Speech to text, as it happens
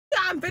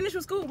I'm finished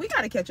with school. We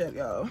gotta catch up,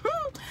 y'all.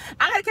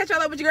 I gotta catch y'all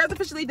up, but your girl's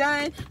officially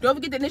done. Don't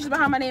forget the initials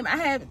behind my name. I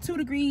have 2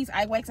 degrees,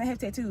 I wax, and have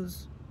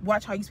tattoos.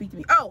 Watch how you speak to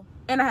me. Oh,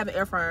 and I have an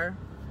air fryer.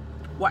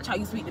 Watch how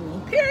you speak to me.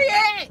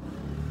 Period.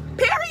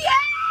 Period.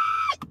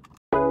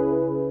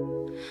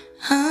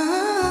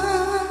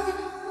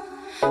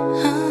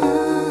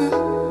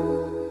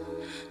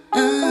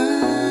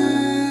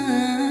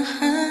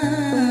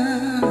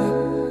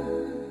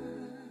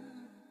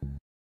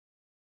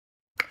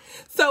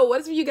 So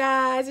what's up, you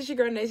guys? It's your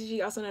girl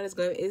Nasia, also known as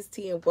Glam is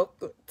T, and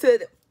welcome to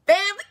the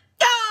family.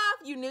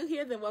 If you new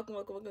here, then welcome.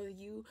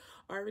 You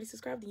are already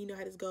subscribed, and you know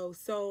how this goes.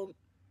 So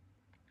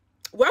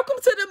welcome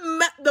to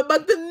the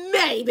month of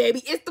May,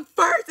 baby. It's the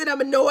first, and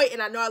I'm annoyed,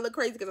 and I know I look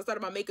crazy because I started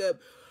my makeup,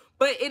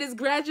 but it is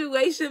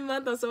graduation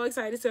month. I'm so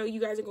excited. So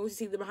you guys are going to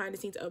see the behind the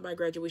scenes of my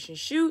graduation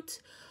shoot,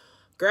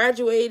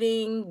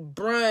 graduating,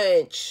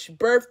 brunch,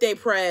 birthday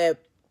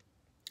prep,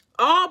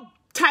 all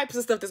types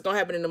of stuff that's gonna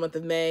happen in the month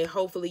of May.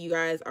 Hopefully you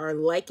guys are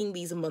liking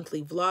these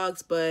monthly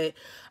vlogs, but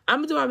I'm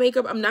gonna do my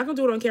makeup. I'm not gonna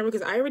do it on camera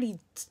because I already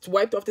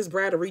wiped off this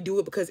brow to redo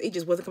it because it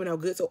just wasn't coming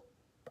out good. So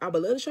I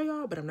would love to show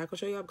y'all, but I'm not gonna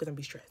show y'all because I'm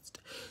be stressed.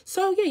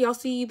 So yeah, y'all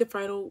see the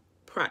final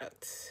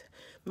product.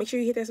 Make sure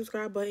you hit that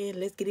subscribe button.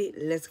 Let's get it.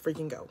 Let's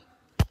freaking go.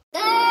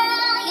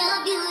 Girl,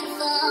 you're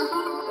beautiful.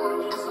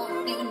 I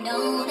hope you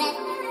know that. I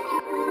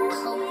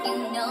hope you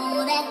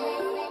know that.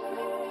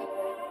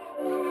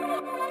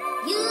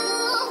 You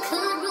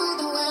could rule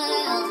the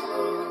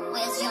world.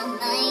 Where's your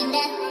mind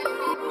at?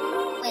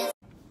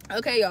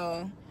 Okay,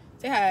 y'all.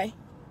 Say hi.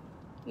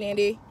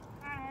 Nandy.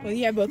 Hi. Well,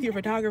 you have both your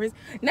photographers.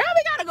 Now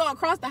we gotta go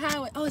across the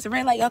highway. Oh, it's a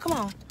red light, y'all. Come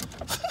on.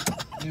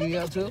 You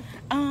got to?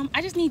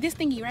 I just need this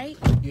thingy, right?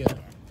 Yeah.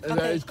 And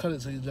okay. I just cut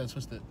it so you just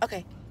twist it.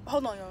 Okay.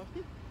 Hold on, y'all.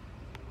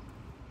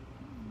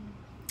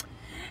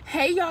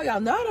 Hey, y'all.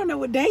 Y'all know I don't know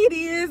what day it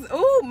is.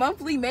 Ooh,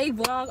 monthly May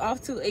vlog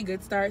off to a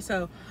good start.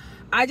 So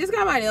I just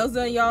got my nails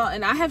done, y'all,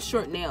 and I have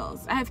short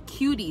nails. I have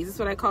cuties. That's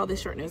what I call the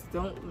short nails.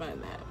 Don't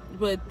mind that.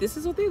 But this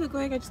is what they look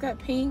like. I just got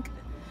pink.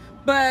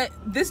 But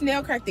this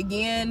nail cracked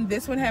again.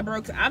 This one had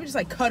broke. So I'm just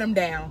like cut them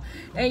down.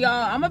 And y'all,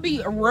 I'm gonna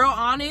be real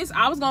honest.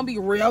 I was gonna be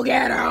real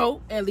ghetto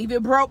and leave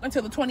it broke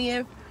until the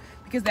 20th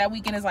because that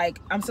weekend is like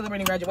I'm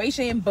celebrating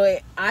graduation.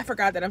 But I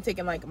forgot that I'm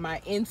taking like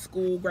my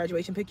in-school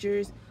graduation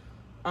pictures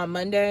on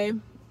Monday.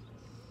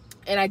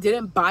 And I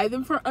didn't buy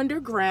them for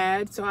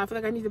undergrad, so I feel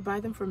like I need to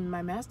buy them for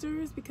my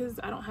master's because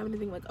I don't have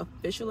anything like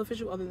official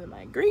other than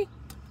my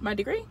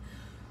degree.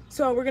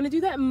 So we're gonna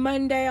do that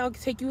Monday. I'll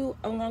take you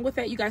along with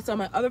that. You guys saw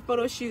my other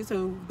photo shoot,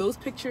 so those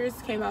pictures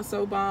came out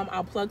so bomb.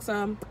 I'll plug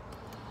some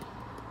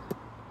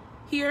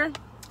here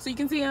so you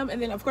can see them,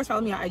 and then of course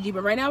follow me on IG.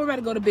 But right now we're about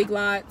to go to Big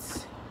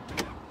Lots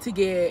to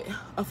get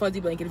a fuzzy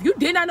blanket. If you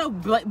did not know,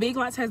 Big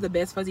Lots has the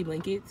best fuzzy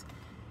blankets.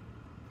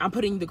 I'm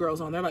putting the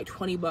girls on. They're like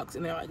 20 bucks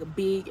and they're like a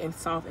big and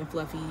soft and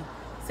fluffy.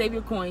 Save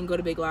your coin, go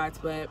to Big Lots.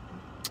 But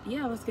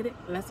yeah, let's get it.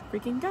 Let's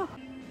freaking go.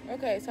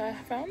 Okay, so I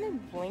found the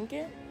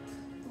blanket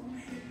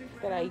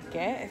that I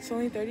get. It's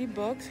only 30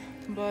 bucks,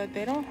 but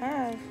they don't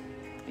have,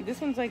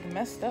 this one's like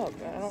messed up.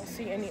 I don't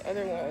see any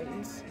other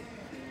ones.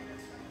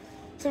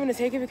 So I'm gonna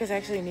take it because I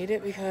actually need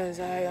it because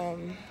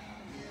what'd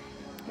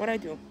I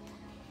do?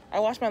 I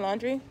washed my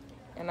laundry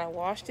and I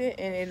washed it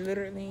and it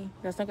literally,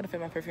 that's not gonna fit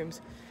my perfumes.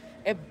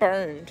 It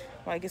burned,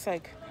 like it's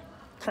like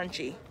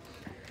crunchy,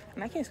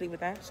 and I can't sleep with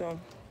that, so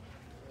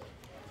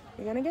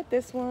we're gonna get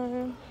this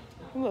one.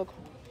 Look,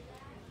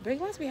 Big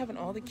Lots be having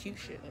all the cute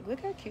shit. Like, look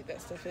how cute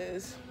that stuff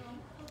is.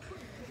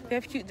 They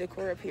have cute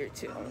decor up here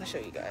too. I'm gonna show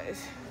you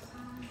guys.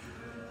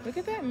 Look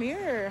at that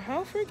mirror,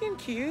 how freaking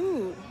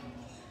cute.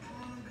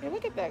 Hey,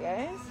 look at that,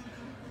 guys.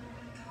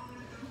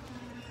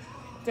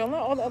 Don't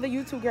let all the other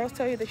YouTube girls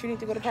tell you that you need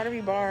to go to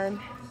Pottery Barn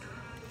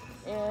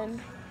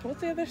and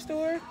what's the other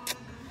store?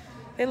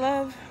 They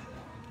love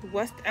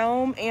West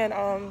Elm and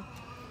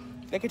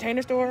the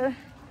Container Store.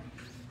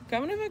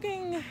 Come to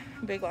fucking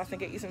Big Lots and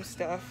get you some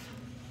stuff.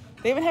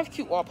 They even have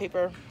cute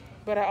wallpaper.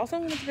 But I also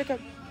wanted to pick up,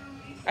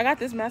 I got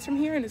this mask from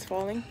here and it's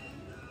falling.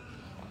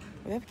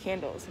 They have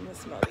candles. I'm gonna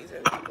smell these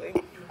really quickly.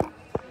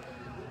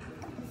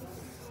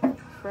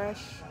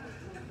 Fresh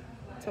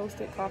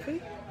toasted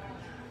coffee.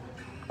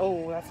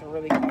 Oh, that's a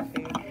really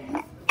coffee.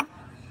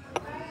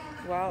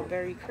 Wow,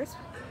 very crisp.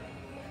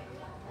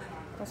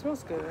 That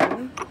smells good.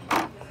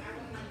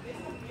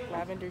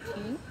 Lavender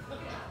tea.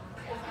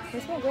 They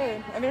smell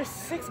good. And they're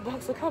 6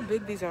 bucks. Look how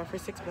big these are for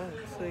 6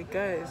 bucks. Like,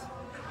 guys.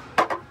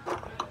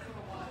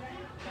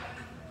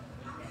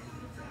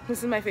 This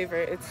is my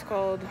favorite. It's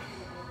called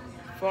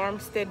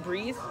Farmstead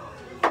Breeze.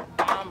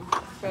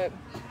 But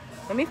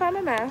let me find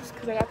my mask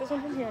because I got this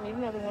one from here. I need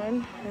another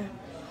one.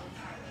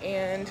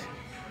 And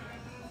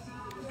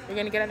we're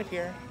gonna get out of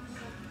here.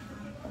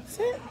 That's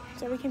it.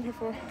 That's all we came here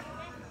for.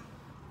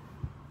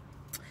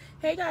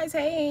 Hey guys,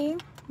 hey.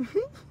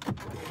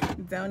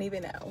 Don't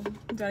even know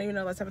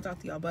last time I talked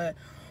to y'all, but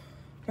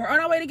we're on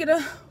our way to get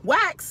a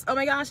wax. Oh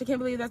my gosh, I can't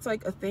believe that's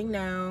like a thing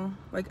now.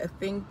 Like a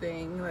thing,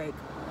 like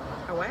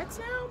a wax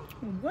now?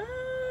 What?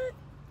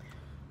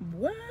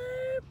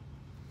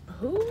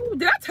 Who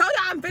did I tell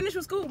y'all I'm finished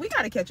with school? We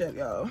gotta catch up,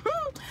 y'all.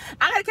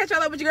 I gotta catch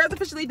y'all up, but your girl's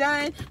officially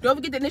done. Don't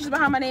forget the initials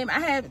behind my name. I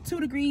have 2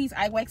 degrees,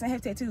 I wax, and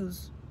have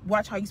tattoos.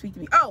 Watch how you speak to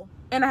me. Oh,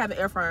 and I have an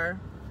air fryer.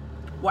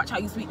 Watch how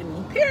you speak to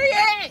me.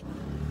 Period.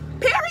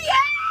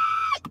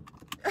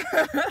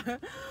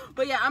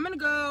 But yeah, I'm gonna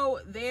go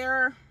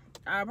there.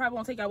 I probably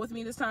won't take y'all with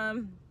me this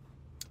time.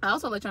 I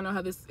also let y'all know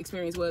how this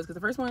experience was, because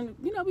the first one,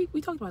 you know,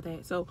 we talked about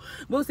that, so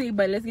we'll see.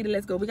 But let's get it,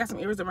 let's go. We got some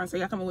errands to run, so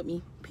y'all coming with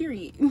me,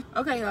 period.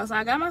 Okay, y'all, so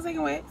I got my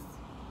second wax.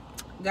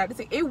 Got to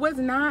say, it was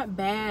not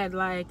bad.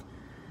 Like,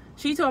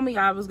 she told me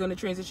I was going to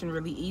transition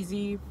really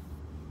easy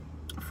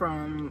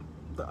from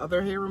the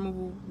other hair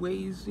removal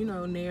ways, you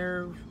know,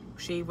 nair,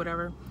 shave,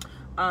 whatever,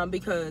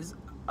 because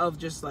of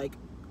just like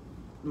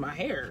my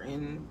hair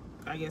and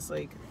I guess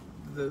like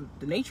the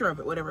nature of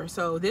it, whatever.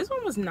 So this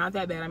one was not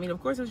that bad. I mean, of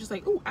course it was just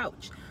like, ooh,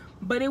 ouch,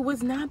 but it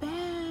was not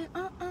bad.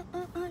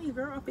 Your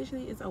girl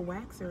officially is a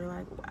waxer.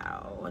 Like,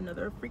 wow,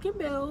 another freaking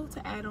bill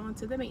to add on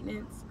to the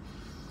maintenance.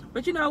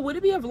 But you know, would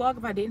it be a vlog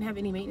if I didn't have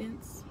any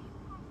maintenance?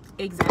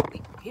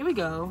 Exactly. Here we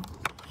go.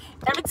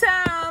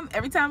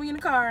 Every time we in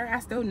the car, I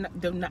still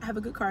do not have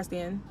a good car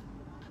stand.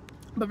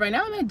 But right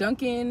now I'm at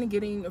Dunkin'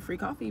 getting a free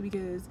coffee,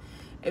 because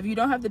if you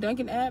don't have the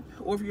Dunkin' app,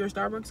 or if you're a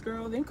Starbucks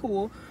girl, then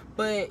cool.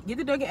 But get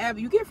the Dunkin' app,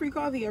 you get free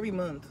coffee every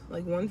month.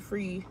 Like one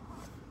free.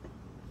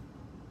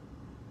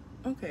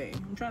 Okay,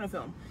 I'm trying to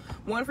film.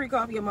 One free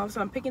coffee a month, so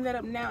I'm picking that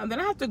up now. And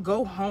then I have to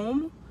go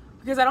home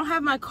because I don't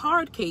have my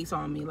card case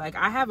on me. Like,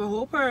 I have a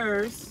whole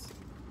purse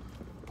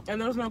and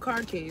there's no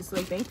card case.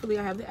 Like, thankfully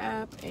I have the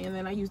app, and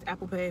then I used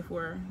Apple Pay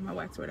for my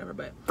wax or whatever.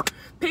 But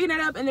picking that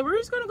up, and then we're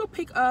just gonna go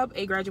pick up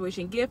a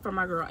graduation gift for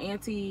my girl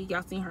Auntie.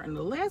 Y'all seen her in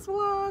the last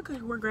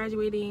vlog. We're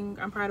graduating.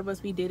 I'm proud of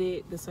us. We did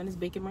it. The sun is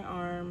baking my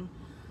arm.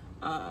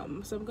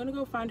 So I'm gonna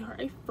go find her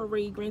a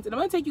fragrance, and I'm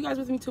gonna take you guys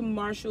with me to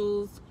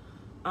Marshall's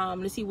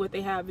to see what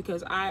they have,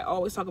 because I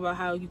always talk about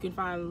how you can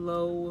find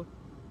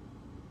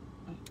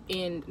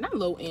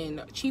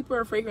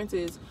cheaper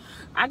fragrances.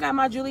 I got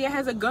my Julia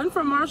Has a Gun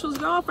from Marshall's,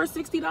 y'all, for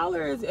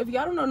 $60. If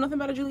y'all don't know nothing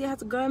about a Julia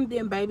Has a Gun,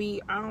 then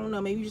baby, I don't know,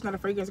 maybe you're just not a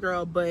fragrance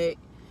girl, but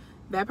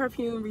that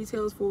perfume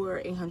retails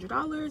for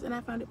 $100 and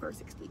I found it for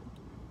 $60.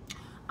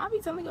 I'll be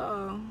telling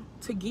y'all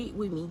to get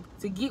with me,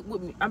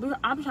 I'll be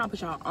trying to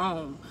put y'all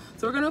on.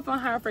 So we're gonna find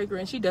her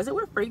fragrance. She does it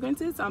with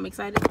fragrances, so I'm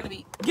excited. It's gonna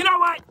be, you know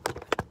what,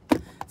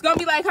 it's gonna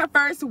be like her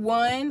first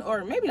one,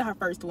 or maybe not her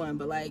first one,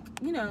 but like,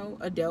 you know,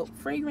 adult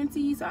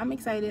fragrance-y. So I'm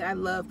excited. I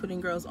love putting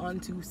girls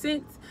onto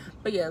scents.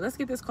 But yeah, let's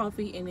get this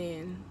coffee and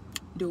then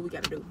do what we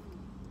gotta do.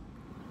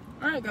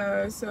 All right,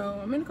 guys, so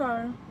I'm in the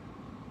car,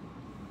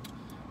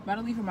 about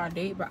to leave for my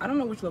date, but I don't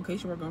know which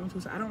location we're going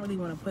to, so I don't really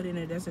want to put in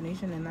a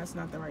destination and that's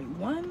not the right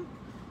one.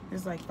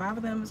 There's like 5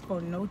 of them. It's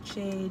called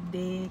Noche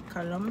de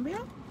Colombia.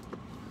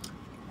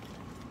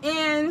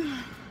 And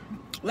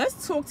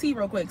let's talk tea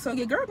real quick. So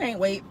your girl gained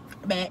weight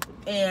back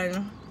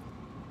and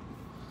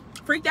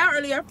freaked out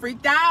earlier,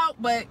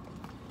 but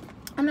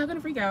I'm not gonna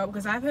freak out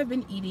because I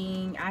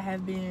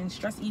have been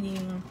stress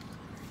eating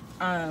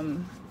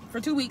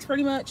for 2 weeks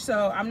pretty much.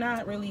 So I'm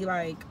not really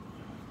like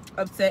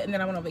upset. And then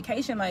I went on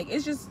vacation. Like,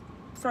 it's just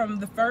from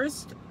the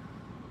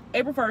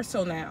April 1st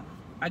till now,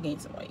 I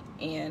gained some weight.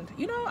 And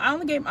you know, I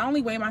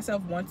only weigh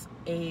myself once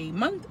a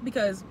month,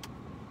 because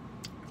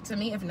to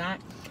me, if not,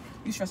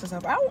 you stress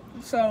yourself out.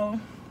 So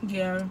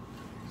yeah,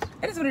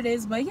 it is what it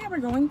is. But yeah, we're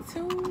going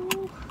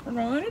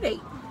on a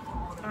date.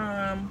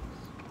 I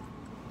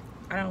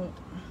don't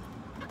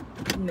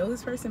know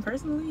this person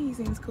personally. He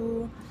seems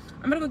cool.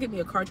 I'm gonna go get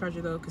me a car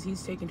charger though, because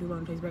he's taking too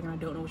long to take back and I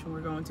don't know which one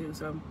we're going to.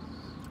 So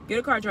get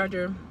a car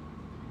charger.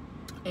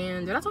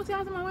 And did I talk to you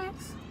after my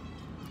wax?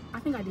 I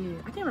think I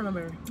did. I can't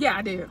remember. Yeah,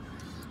 I did.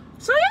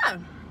 So yeah,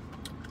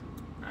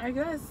 I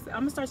guess I'm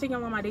gonna start taking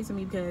on my dates with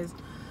me, because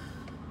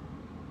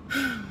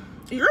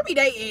you're gonna be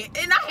dating,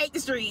 and I hate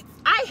the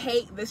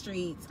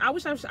streets. I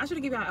wish I should have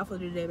given you an outfit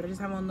today, but I just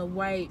have on the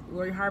white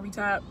Lori Harvey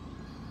top,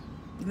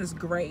 this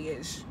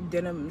grayish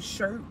denim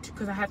shirt,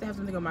 because I have to have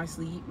something on my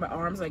sleeve, my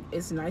arms. Like,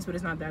 it's nice, but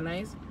it's not that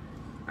nice.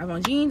 I have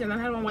on jeans, and then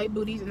I have on white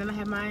booties, and then I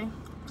have my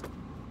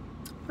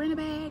Brenda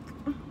bag.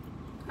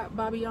 Got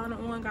Bobbiana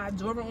on, got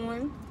Jordan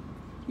on.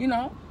 You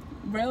know,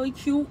 really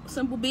cute,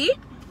 simple beat.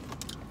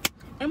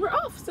 And we're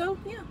off. So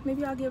yeah,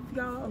 maybe I'll give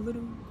y'all a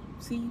little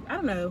see. I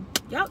don't know.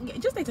 Y'all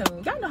just stay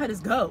tuned. Y'all know how this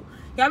go.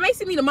 Y'all may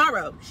see me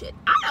tomorrow. Shit,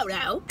 I don't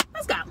know.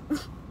 Let's go.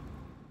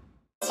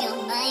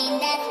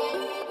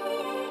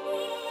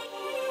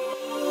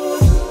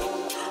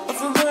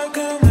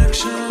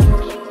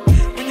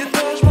 When you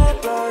touch my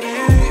body,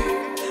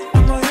 I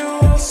know you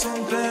want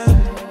something.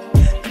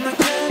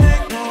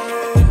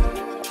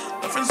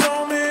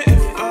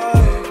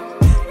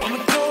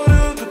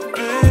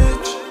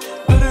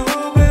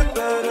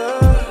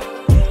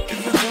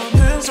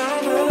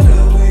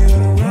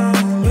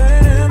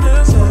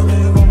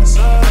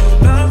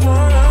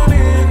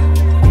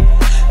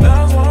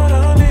 That's what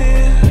I need.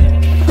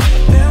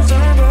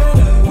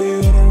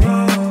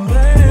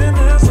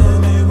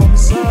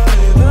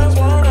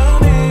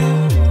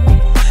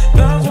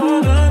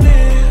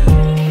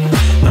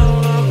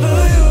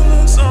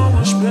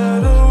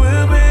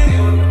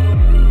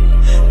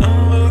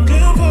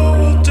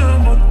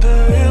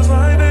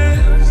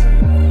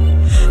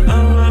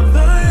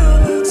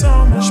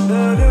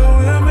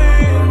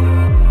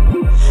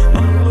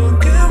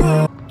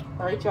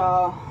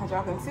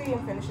 see,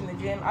 I'm finishing the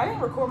gym. I didn't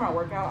record my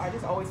workout. I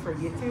just always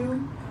forget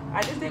to.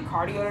 I just did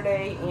cardio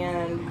today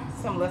and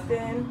some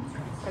lifting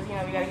because, you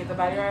know, we got to get the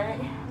body right.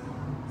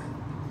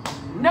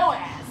 No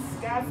ass.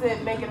 God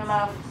said make it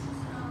enough.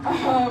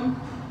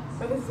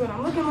 So this is what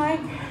I'm looking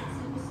like.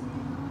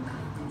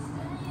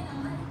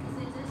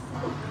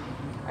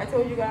 I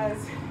told you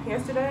guys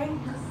yesterday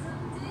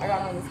I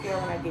got on the scale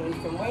and I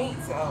gained some weight,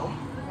 so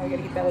I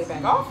gotta get that weight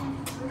back off.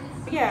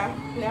 But yeah,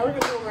 now we're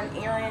gonna go run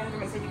errands. I'm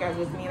gonna take you guys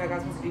with me like I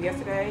was supposed to do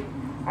yesterday.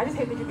 I just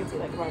hate that you can see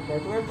like my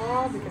regular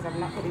bra because I'm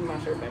not putting my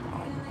shirt back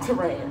on to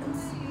run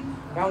errands.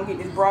 I don't get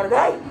this bra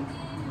today.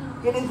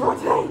 Get this bra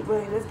today,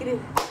 but let's get it.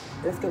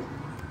 Let's go.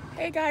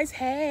 Hey guys,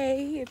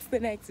 hey, it's the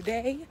next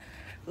day.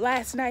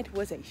 Last night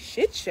was a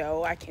shit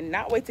show. I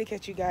cannot wait to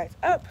catch you guys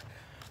up,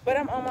 but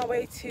I'm on my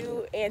way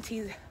to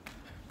Auntie's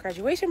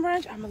graduation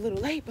brunch. I'm a little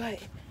late, but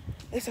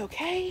it's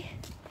okay.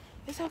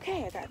 It's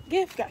okay. I got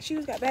gifts, got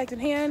shoes, got bags in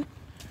hand.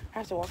 I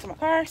have to walk to my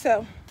car,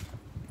 so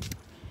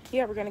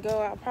yeah, we're gonna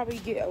go. I'll probably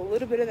get a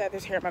little bit of that.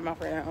 There's hair in my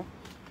mouth right now.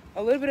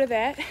 A little bit of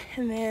that,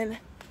 and then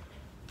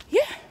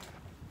yeah,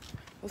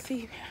 we'll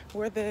see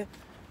where the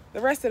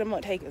rest of the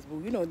month take us.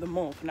 But you know, the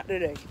month, not the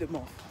day, the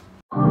month.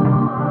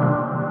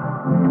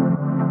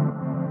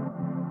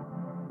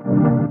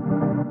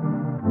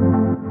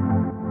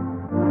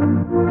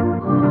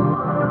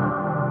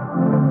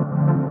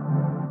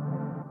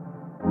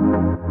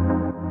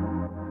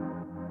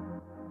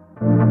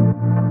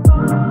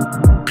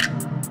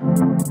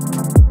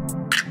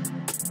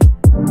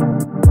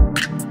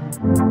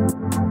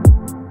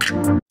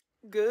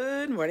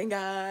 Good morning,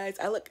 guys.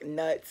 I look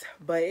nuts,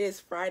 but it is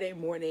Friday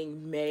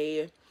morning,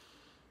 May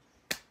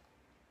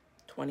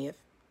 20th,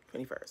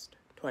 21st,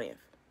 20th. It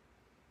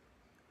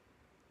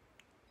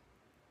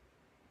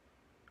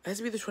has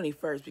to be the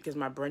 21st because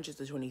my brunch is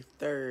the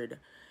 23rd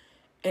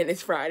and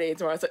it's Friday and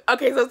tomorrow. So,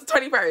 okay, so it's the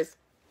 21st.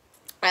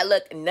 I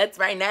look nuts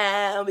right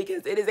now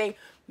because it is a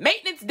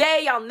maintenance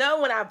day. Y'all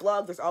know when I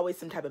vlog, there's always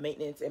some type of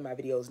maintenance in my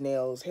videos,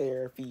 nails,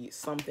 hair, feet,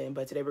 something.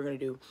 But today we're going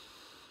to do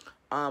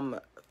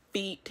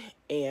feet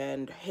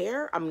and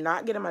hair. I'm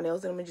not getting my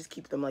nails done. I'm gonna just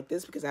keep them like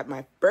this because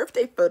my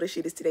birthday photo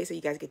shoot is today, so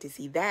you guys get to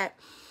see that.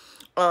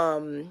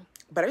 But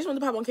I just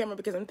wanted to pop on camera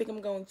because I think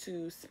I'm going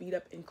to speed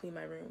up and clean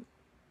my room.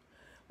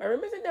 My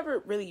room isn't never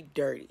really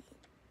dirty.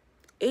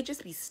 It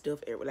just be stuff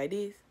everywhere like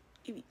this.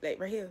 It be like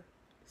right here,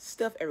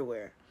 stuff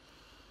everywhere.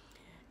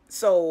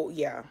 So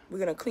yeah, we're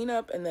gonna clean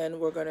up and then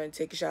we're gonna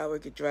take a shower,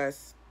 get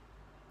dressed.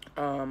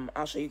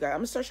 I'll show you guys. I'm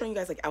gonna start showing you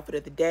guys like outfit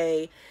of the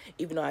day,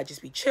 even though I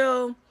just be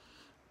chill.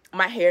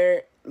 My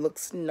hair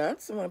looks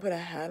nuts. I'm gonna put a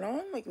hat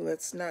on. Like,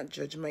 let's not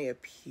judge my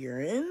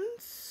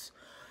appearance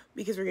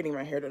because we're getting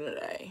my hair done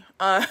today.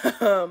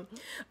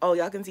 Oh,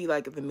 y'all can see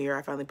like the mirror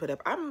I finally put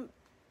up.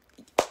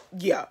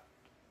 Yeah,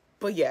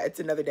 but yeah, it's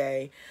another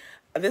day.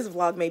 This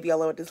vlog may be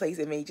all over the place.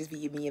 It may just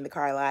be me in the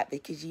car a lot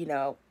because, you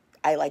know,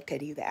 I like to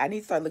do that. I need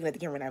to start looking at the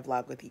camera when I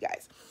vlog with you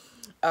guys.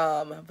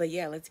 But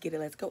yeah, let's get it.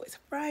 Let's go. It's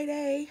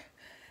Friday.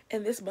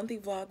 And this monthly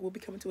vlog will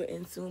be coming to an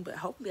end soon, but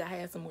hopefully I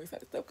have some more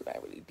exciting stuff because I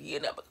really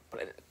did never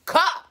put it in the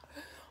car.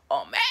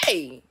 Oh,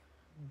 man.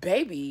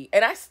 Baby.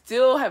 And I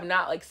still have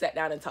not, like, sat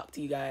down and talked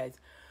to you guys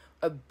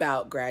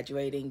about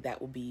graduating.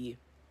 That will be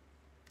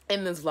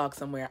in this vlog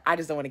somewhere. I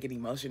just don't want to get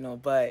emotional,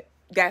 but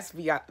that's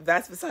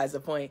besides the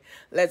point.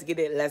 Let's get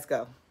it. Let's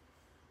go.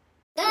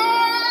 Girl,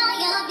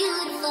 you're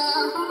beautiful.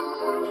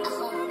 I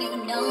hope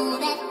you know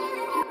that.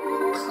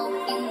 I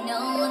hope you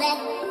know that.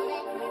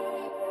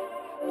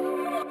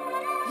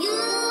 You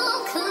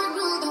could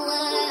rule the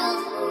world.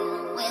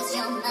 Where's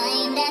your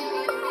mind at?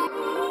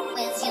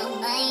 Where's your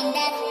mind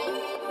at?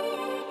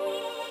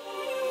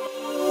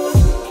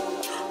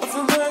 I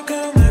feel that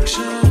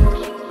connection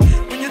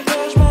when you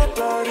touch my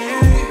body.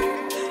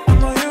 I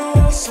know you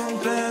are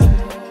something,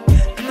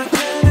 and I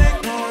can't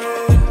ignore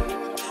it.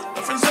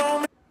 My friends told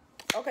me.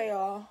 Okay,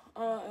 y'all.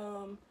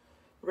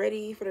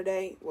 Ready for the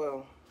day.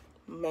 Well,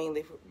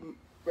 mainly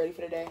ready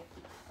for the day.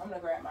 I'm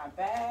gonna grab my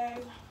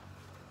bag.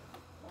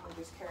 I'm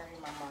just carrying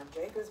my Marc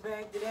Jacobs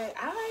bag today.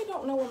 I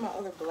don't know where my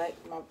other black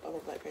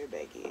paper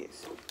bag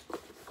is.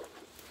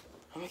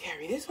 I'm gonna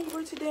carry this one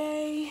for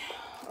today.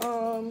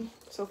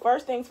 So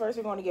first things first,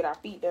 we're gonna get our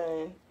feet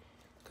done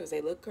because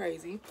they look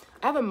crazy.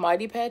 I have a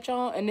Mighty patch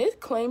on, and this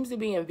claims to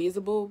be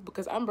invisible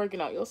because I'm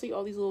breaking out. You'll see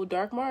all these little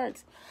dark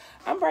marks.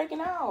 I'm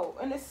breaking out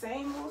in the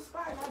same little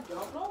spot. I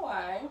don't know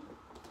why.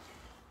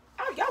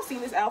 Y'all seen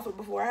this outfit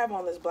before. I have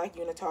on this black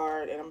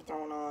unitard, and I'm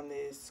throwing on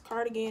this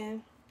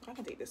cardigan. I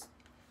can take this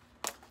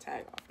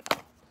tag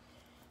off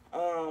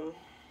now.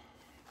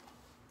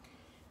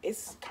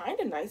 It's kind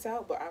of nice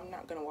out, but I'm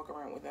not gonna walk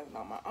around with nothing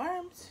on my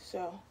arms,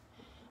 so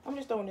I'm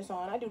just throwing this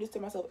on. I do this to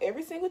myself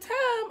every single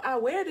time I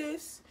wear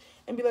this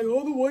and be like,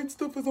 all the white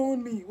stuff is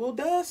on me. Well,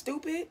 duh,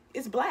 stupid,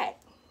 it's black.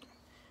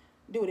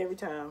 Do it every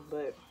time.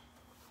 But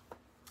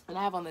and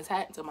I have on this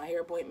hat until my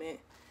hair appointment,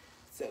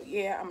 so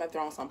yeah, I'm gonna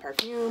throw on some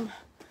perfume.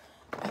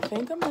 I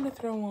think I'm gonna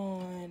throw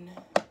on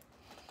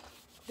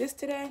this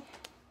today.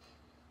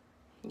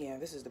 Yeah,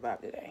 this is the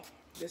vibe today.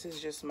 This is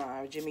just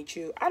my Jimmy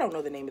Choo. I don't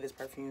know the name of this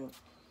perfume,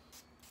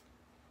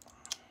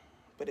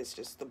 but it's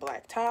just the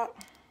black top,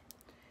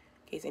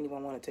 in case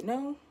anyone wanted to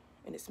know.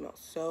 And it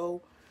smells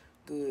so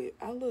good.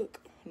 I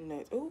look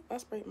nuts. Oh, I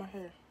sprayed my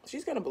hair.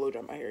 She's gonna blow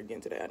dry my hair again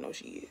today. I know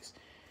she is,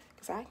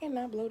 because I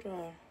cannot blow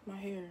dry my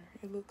hair.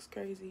 It looks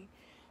crazy.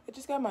 I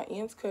just got my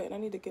ends cut and I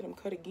need to get them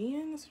cut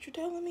again. That's what you're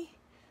telling me?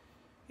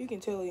 You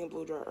can tell it ain't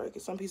blow dry, right?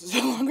 Because some pieces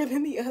are longer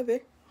than the other.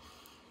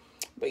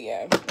 But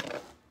yeah. Got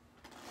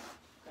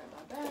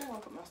my bag. I'll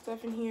put my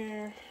stuff in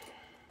here.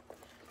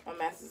 My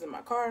mask is in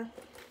my car.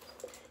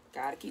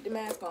 Gotta keep the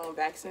mask on,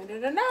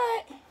 vaccinated or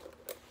not.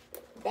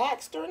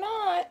 Vaxxed or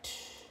not.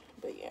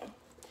 But yeah.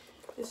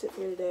 That's it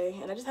for today.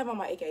 And I just have on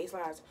my AKA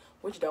slides,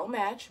 which don't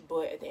match.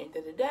 But at the end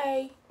of the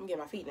day, I'm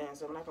getting my feet done.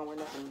 So I'm not going to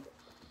wear nothing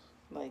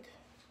like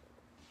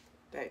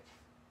that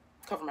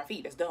cover my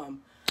feet. That's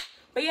dumb.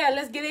 But yeah,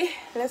 let's get it.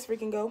 Let's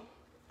freaking go.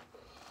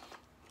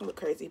 I look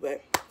crazy,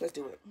 but let's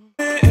do it.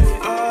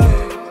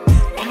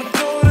 I'ma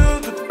go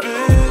to the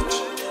beach,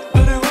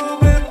 but it will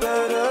be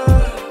better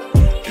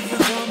if it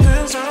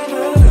comes down to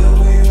the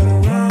way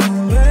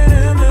around. Late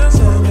in the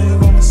sun,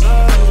 live on the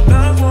side.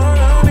 That's what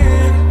I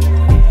need.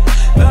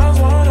 That's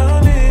what I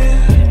need.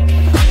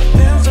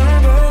 Things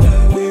turn better,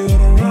 we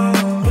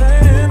around.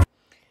 Late in.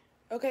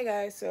 Okay,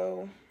 guys,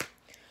 so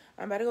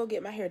I'm about to go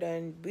get my hair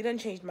done. We done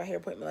changed my hair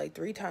appointment like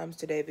 3 times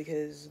today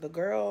because the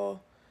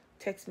girl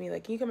texted me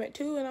like, can you come at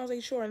 2? And I was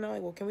like, sure. And I'm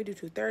like, well, can we do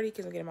 2:30?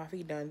 Because I'm getting my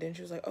feet done. Then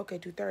she was like, okay,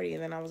 2:30.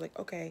 And then I was like,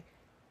 okay,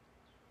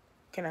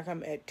 can I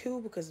come at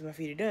 2 because my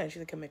feet are done? She's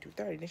like, come at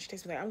 2:30. Then she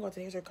texted me like, I'm going to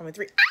the hair store, come at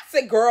 3. I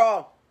said,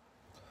 girl.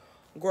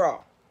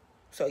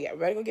 So yeah, we're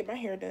about to go get my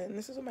hair done.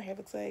 This is what my hair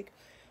looks like,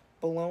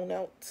 blown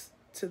out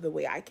to the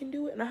way I can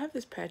do it. And I have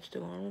this patch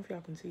still on. I don't know if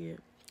y'all can see it.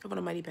 I have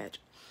a mighty patch.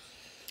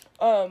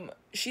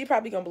 She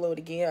probably gonna blow it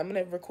again. I'm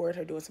gonna record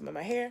her doing some of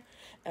my hair.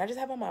 And I just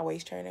have on my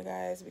waist trainer,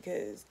 guys,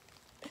 because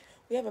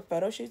we have a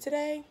photo shoot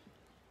today.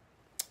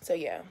 So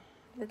yeah,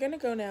 we're gonna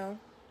go now.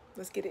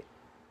 Let's get it.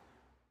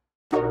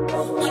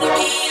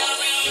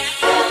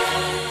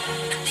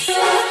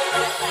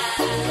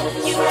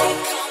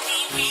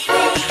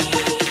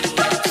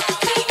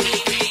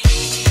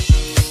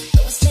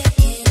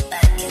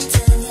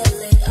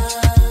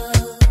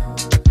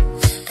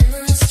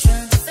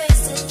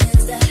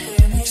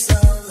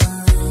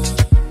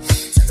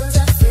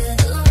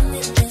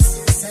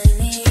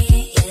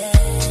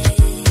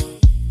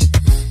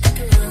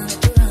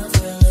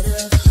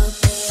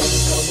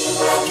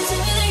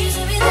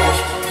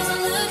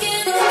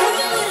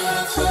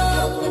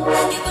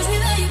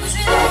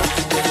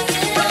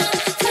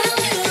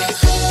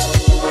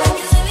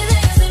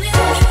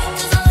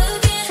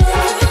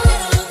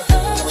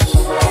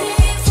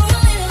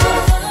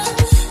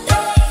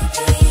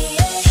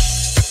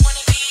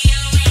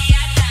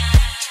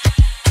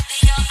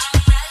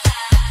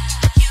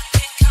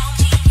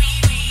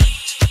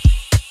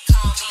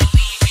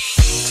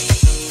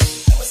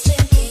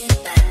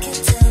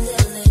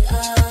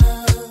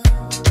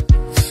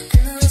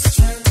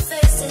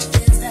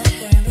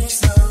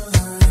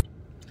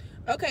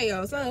 Okay,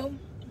 y'all, so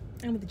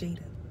I'm with Jada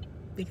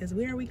because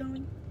where are we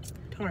going?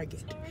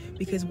 Target.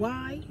 Because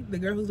why? The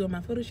girl who's doing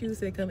my photo shoot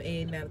said come at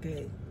 9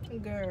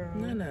 o'clock. Girl,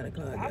 Not 9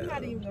 o'clock. I'm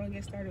not even gonna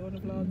get started on the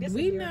vlog.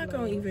 We're not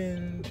gonna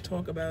even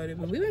talk about it,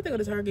 but we have to go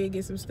to Target and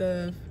get some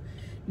stuff,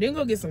 then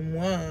go get some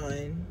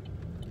wine,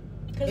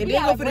 Because and we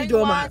then go gotta finish bring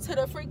doing wine my. to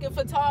the freaking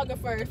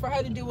photographer for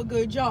her to do a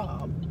good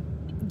job.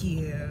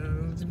 Yeah,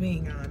 to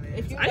being honest,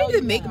 If you I know, need to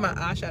you make know. my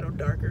eyeshadow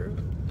darker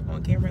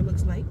on camera. It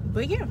looks like,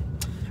 but yeah,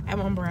 I have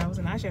on brows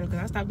and eyeshadow because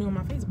I stopped doing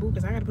my face, boo,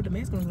 because I gotta put the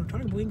mask on and go to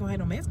Target. But we ain't gonna have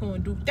no mask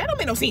on. Do that don't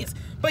make no sense.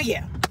 But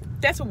yeah,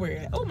 that's what we're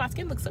at. Oh, my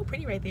skin looks so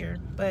pretty right there.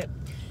 But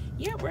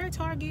yeah, we're at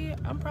Target.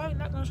 I'm probably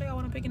not gonna show y'all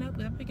what I'm picking up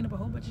because I'm picking up a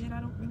whole bunch of shit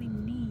I don't really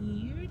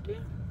need.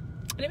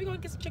 And then we're gonna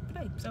get some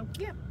Chick-fil-A. So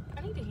yeah.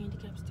 I need a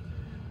handicap sticker.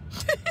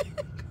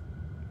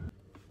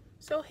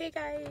 So hey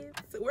guys,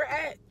 we're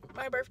at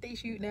my birthday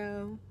shoot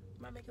now.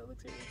 My makeup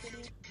looks really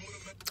pretty.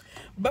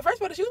 But first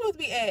of all, the shoot supposed to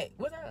be at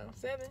what time?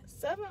 7?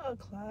 7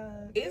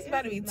 o'clock. It's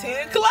about to be 10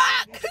 9,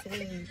 o'clock. 6.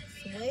 Wait.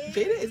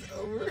 Jada is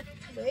over.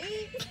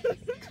 Wait.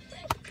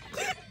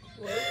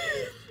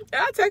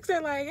 And I text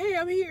her like, hey,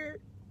 I'm here.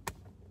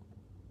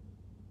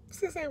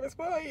 Since ain't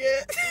respond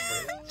yet.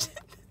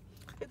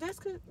 That's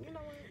good. You know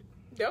what?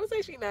 Don't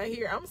say she not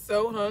here. I'm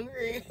so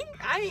hungry.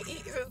 I ain't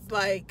eat since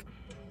like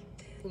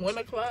 1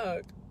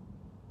 o'clock.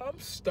 I'm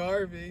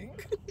starving.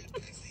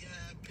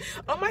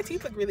 Oh, my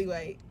teeth look really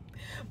white.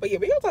 But yeah,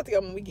 we gonna talk to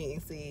y'all when we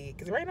get sick.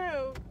 Cause right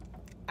now,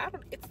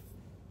 it's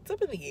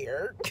up in the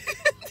air.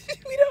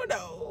 We don't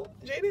know.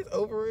 Jada's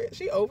over it.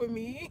 She over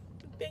me.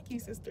 Thank you,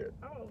 sister.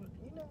 Oh,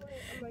 you know what?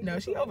 I'm like, No,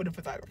 she over the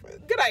photographer.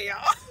 Good night,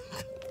 y'all.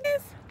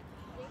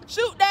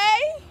 Shoot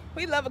day.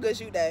 We love a good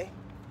shoot day.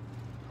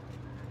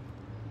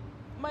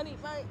 Money,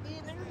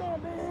 these niggas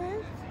going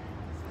bad.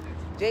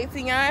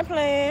 JT, I ain't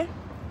playing.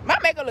 My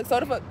makeup looks so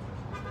the fuck.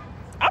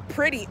 I'm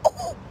pretty.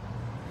 Ooh.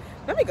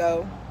 Let me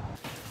go.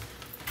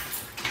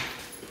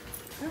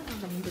 I don't know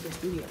if I'm into the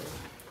studio.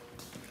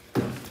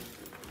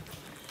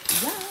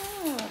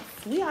 Yes,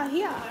 we are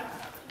here.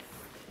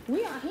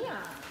 We are here.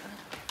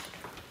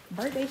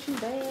 Birthday shoot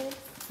bags.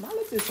 My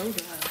lips is so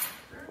dry.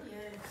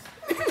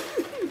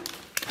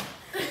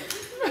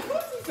 My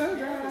lips is so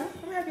dry.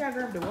 I'm happy I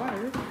grabbed the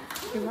water.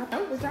 Because my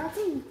throat was dry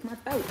too. My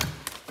throat.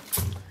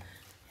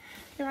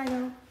 Here I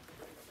go.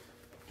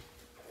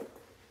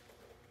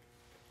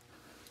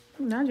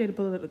 Now I to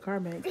pull up the car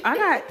back. I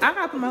got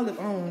to put my lip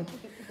on.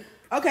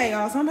 Okay,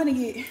 y'all, so I'm gonna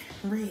get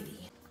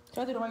ready.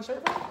 Should I do the white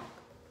shirt back?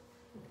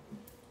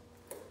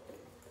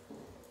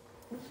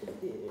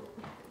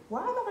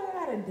 Why the fuck I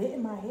got a dent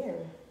in my hair?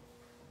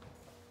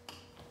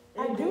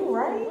 I do,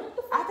 right?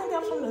 I think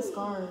I'm from the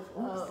scarf.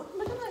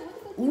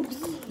 Oops,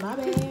 my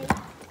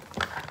bad.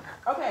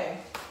 Okay.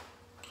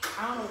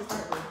 I don't know what to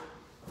start with.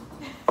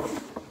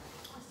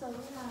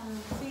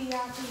 See,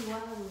 y'all see why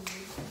we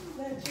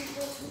let you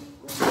go.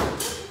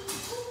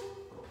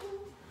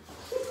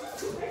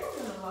 They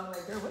gonna look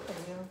like, girl, what the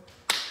hell?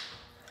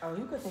 Oh,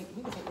 you could take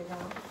this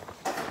out.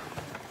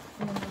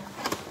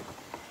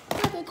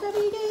 Got the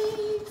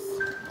cupcakes.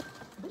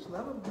 Bitch,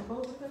 love them. They're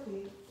both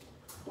cupcakes.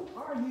 Who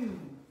are you?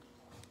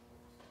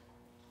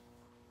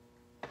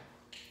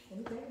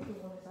 Any technical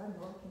ones, I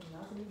know I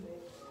cannot be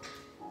bad.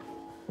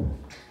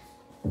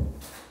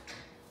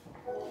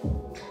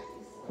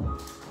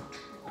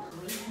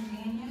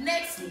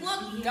 Next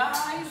look,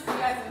 guys. You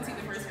guys didn't see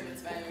the first one in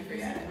Spanish. We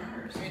forgot it.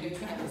 We're doing it.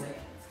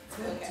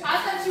 Okay. I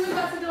thought she was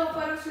about to do a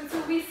photo shoot, so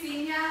we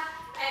seen ya,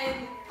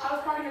 and I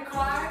was parking the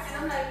car, and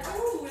I'm like,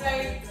 ooh,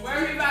 like, Where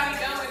everybody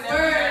going?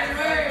 word.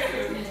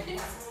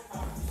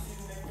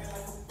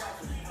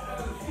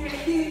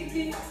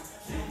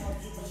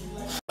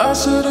 I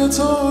should have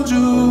told you.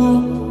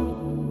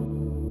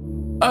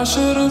 I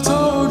should have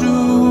told you.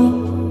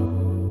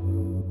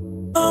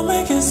 I'll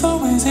make it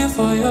so easy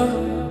for you.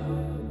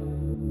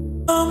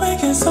 I'll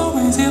make it so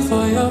easy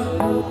for you.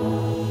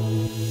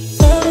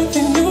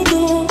 Everything you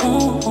do,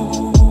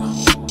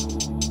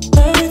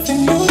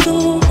 everything you do,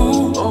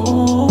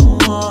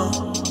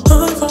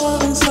 I'm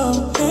falling so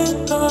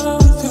in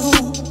love with you.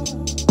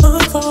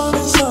 I'm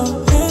falling so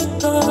in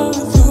love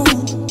with you.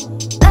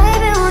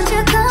 Baby, won't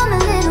you come a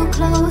little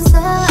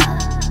closer?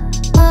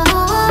 Oh,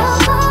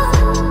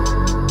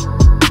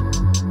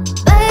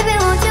 baby,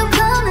 won't you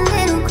come a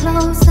little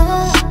closer?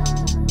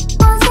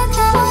 Won't you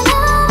come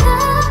over?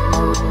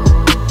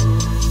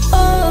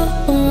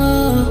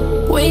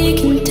 We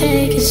can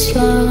take it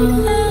slow.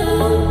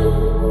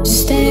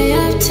 Stay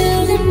up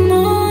till the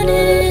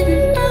morning.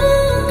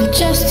 I'm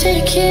just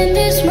taking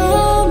this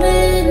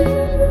moment.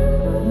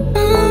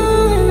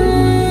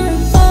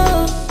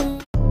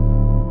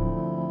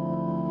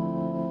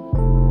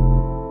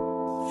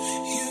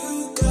 You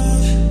got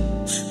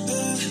that,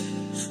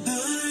 I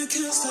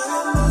can't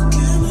stop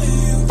looking at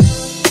you.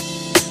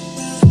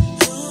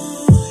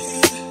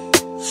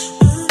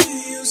 I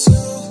need you so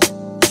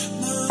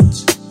much.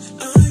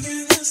 I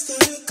can't stop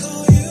to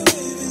call you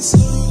baby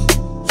so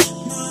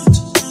much.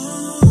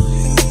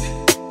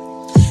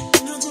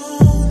 And I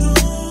don't know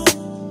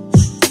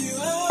who you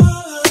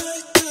are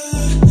like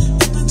that.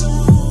 And I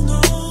don't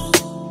know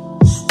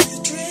who you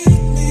treat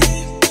me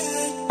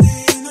badly.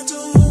 And I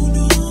don't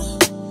know.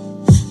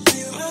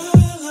 You are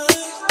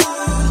like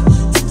that,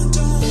 and I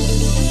don't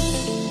know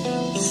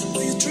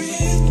how you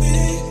treat me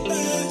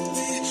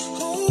badly.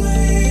 Oh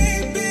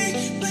baby,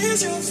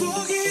 please don't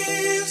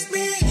forgive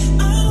me.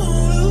 I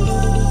wanna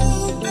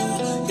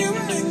love you, you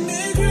make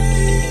me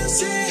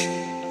crazy.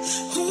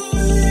 Oh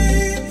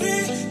baby,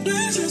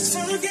 please just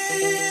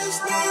forgive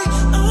me.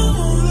 I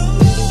wanna love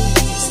you.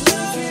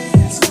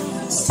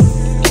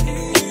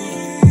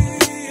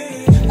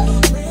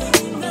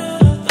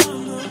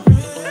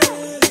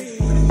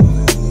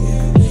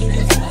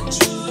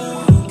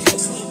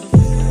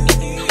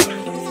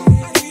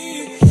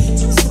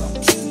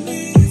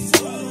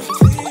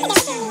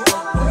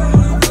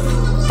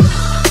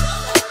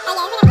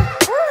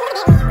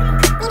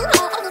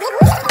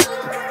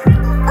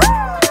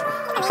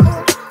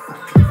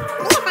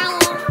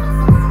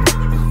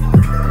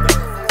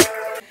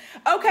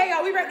 Okay,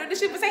 y'all, we wrapped up the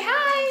shoot, but say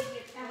hi.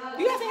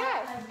 You gotta say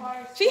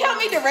hi. She helped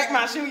me direct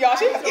my shoe, y'all.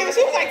 She was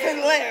like to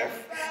the left,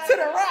 to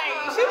the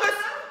right.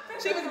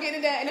 She was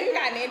getting that. And then you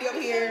got Nandy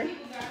over here.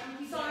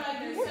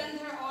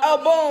 Oh,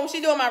 boom. She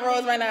doing my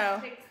rolls right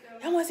now.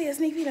 Y'all want to see a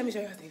sneak peek? Let me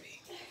show you a sneak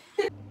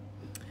peek.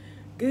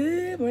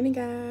 Good morning,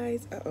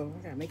 guys. Uh-oh,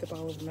 I got makeup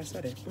all over my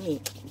sweater.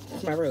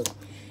 My robe.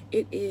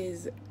 It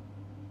is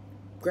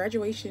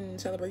graduation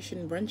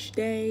celebration brunch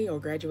day or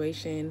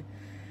graduation.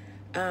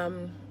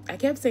 I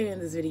kept saying in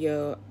this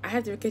video, I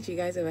have to catch you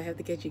guys up. I have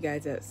to catch you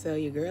guys up. So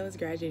your girl is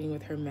graduating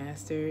with her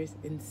master's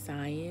in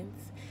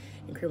science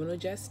and criminal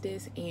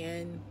justice,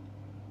 and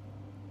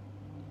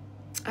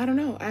I don't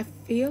know. I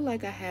feel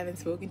like I haven't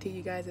spoken to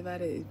you guys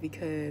about it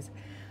because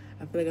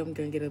I feel like I'm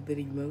gonna get a bit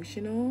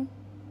emotional.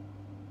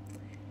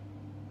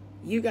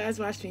 You guys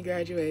watched me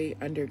graduate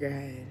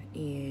undergrad,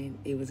 and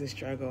it was a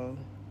struggle.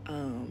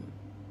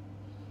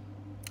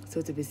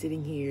 So to be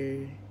sitting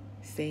here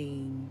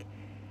saying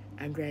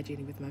I'm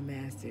graduating with my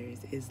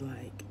master's is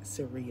like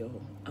surreal.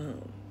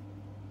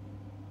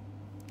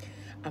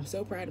 I'm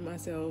so proud of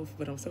myself,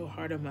 but I'm so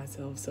hard on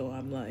myself. So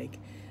I'm like,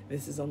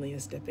 this is only a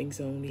stepping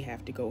stone. We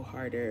have to go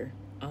harder.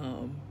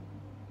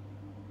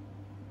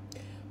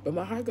 But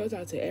my heart goes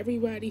out to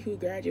everybody who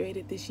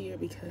graduated this year,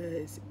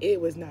 because it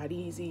was not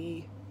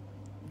easy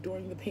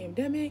during the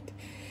pandemic.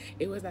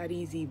 It was not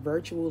easy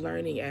virtual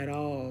learning at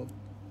all.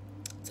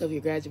 So if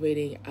you're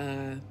graduating,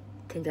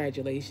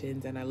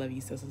 congratulations, and I love you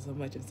so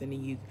much. I'm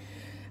sending you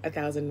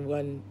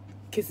 1,001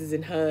 kisses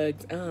and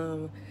hugs.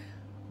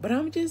 But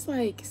I'm just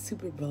like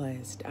super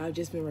blessed. I've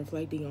just been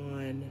reflecting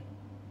on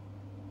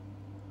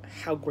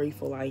how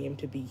grateful I am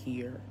to be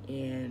here,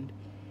 and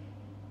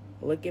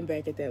looking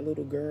back at that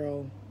little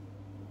girl,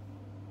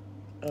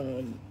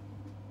 and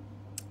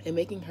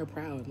making her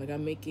proud. Like,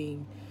 I'm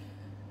making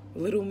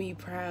little me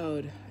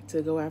proud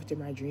to go after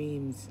my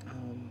dreams.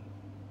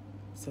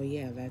 So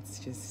yeah, that's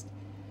just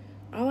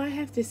all I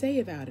have to say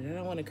about it. I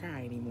don't want to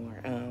cry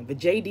anymore. But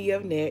JD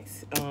up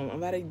next. I'm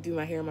about to do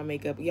my hair and my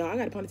makeup. Y'all, I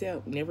got a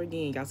ponytail. Never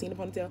again. Y'all seen a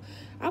ponytail?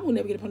 I will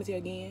never get a ponytail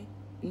again.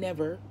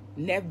 Never.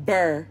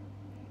 Never.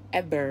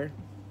 Ever.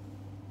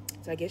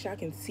 So I guess y'all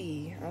can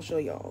see. I'll show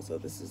y'all. So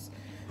this is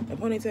a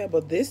ponytail.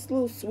 But this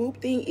little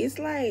swoop thing, it's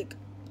like,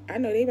 I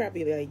know they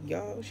probably like,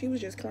 y'all, she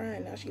was just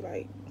crying. Now she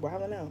like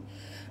wilding out.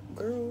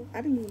 Girl,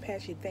 I be moving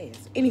past shit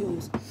fast.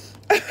 Anywho's,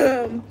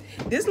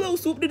 this little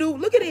swoop to do,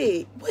 look at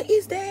it. What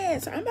is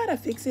that? So I'm about to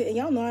fix it. And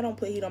y'all know I don't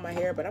put heat on my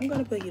hair, but I'm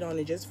going to put heat on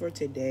it just for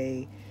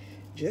today.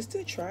 Just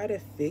to try to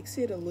fix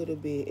it a little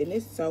bit. And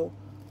it's so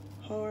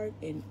hard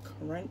and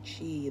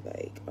crunchy.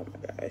 Like, oh my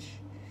gosh.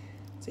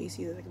 So you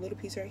see there's like a little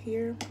piece right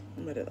here.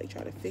 I'm going to like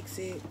try to fix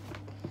it.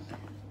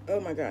 Oh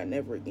my God,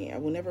 never again. I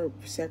will never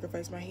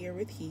sacrifice my hair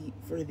with heat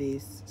for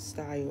this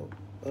style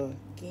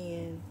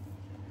again.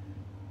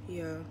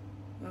 Yeah.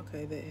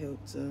 Okay, that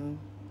helps. And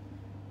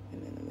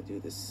then I'm gonna do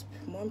this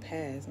one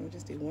pass. I'm gonna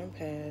just do one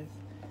pass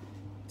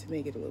to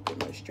make it a little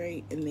bit more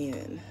straight, and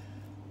then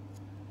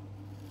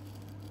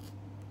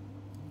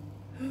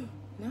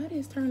now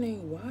it's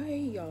turning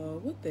white, y'all.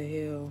 What the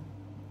hell?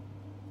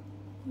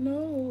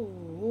 No.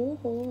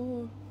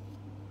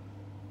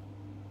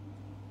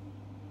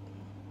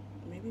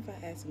 Maybe if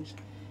I add some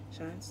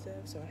shine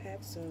stuff. So I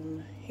have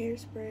some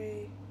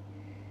hairspray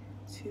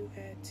to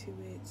add to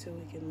it, so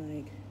we can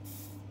like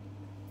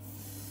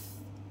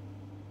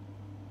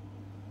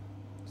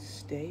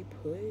stay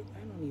put. I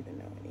don't even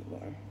know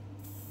anymore.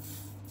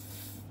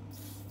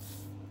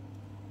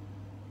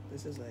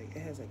 This is like,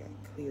 it has like a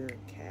clear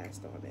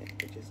cast on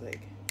it, which is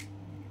like,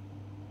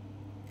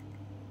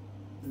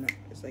 no,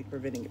 it's like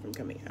preventing it from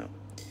coming out.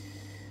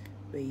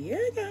 But yeah,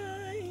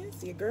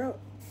 guys, your girl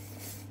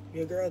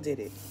did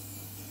it.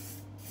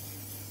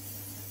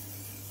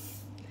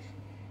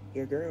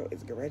 Your girl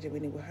is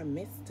graduating with her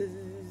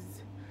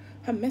masters.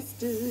 Her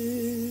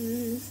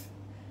masters.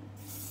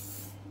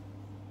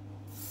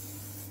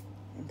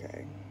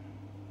 Okay,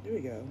 there we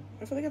go.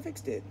 I feel like I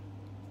fixed it.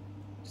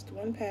 Just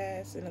one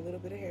pass and a little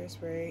bit of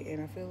hairspray,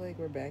 and I feel like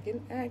we're back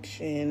in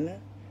action.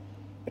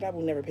 But I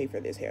will never pay for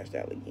this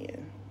hairstyle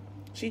again.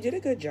 She did a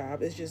good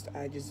job. It's just,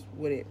 I just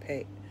wouldn't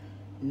pay.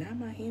 Now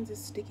my hands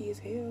is sticky as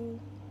hell.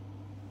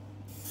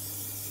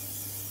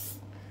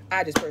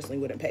 I just personally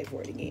wouldn't pay for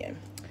it again.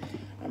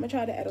 I'm gonna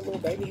try to add a little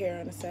baby hair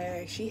on the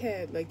side. She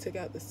had like took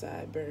out the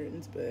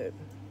sideburns, but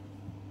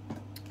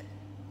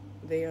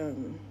they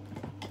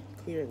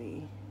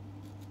clearly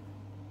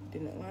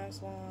didn't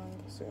last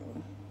long, so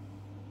I'm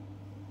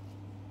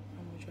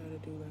gonna try to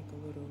do like a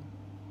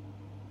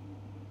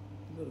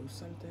little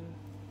something.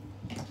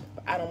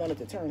 But I don't want it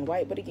to turn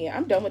white, but again,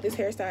 I'm done with this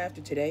hairstyle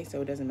after today,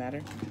 so it doesn't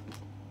matter.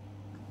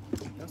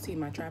 Y'all see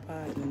my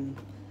tripod and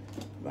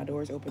my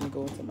door's open to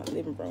go into my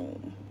living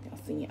room. Y'all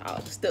seeing all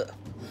the stuff,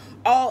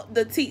 all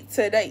the tea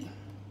today.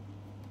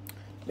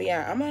 But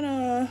yeah, I'm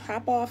gonna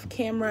hop off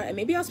camera and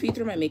maybe I'll speed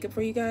through my makeup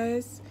for you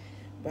guys.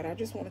 But I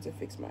just wanted to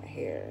fix my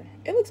hair.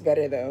 It looks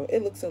better though.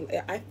 It looks,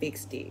 I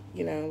fixed it.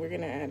 You know, we're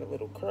gonna add a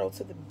little curl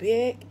to the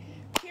back.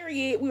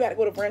 Period. We gotta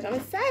go to brunch. I'm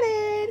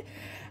excited.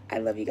 I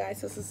love you guys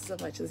so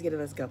much. Let's get it.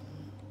 Let's go.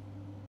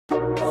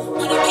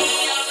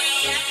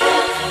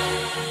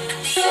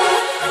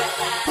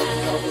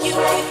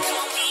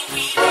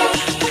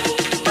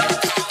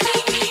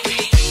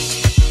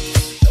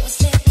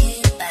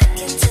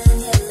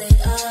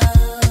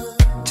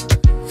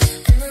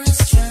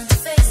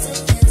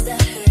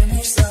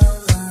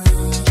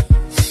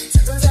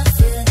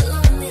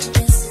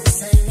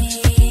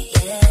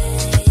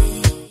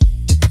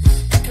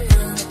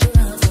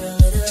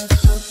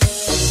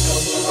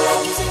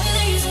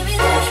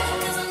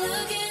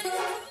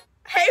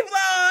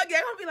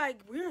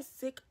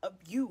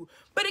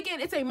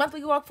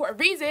 Monthly walk for a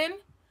reason.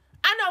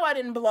 I know I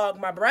didn't vlog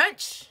my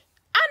brunch.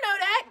 I know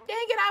that. Dang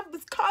it, I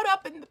was caught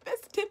up in the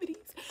festivities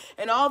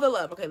and all the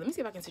love. Okay, let me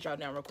see if I can sit y'all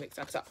down real quick.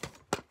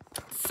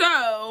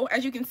 So,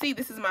 as you can see,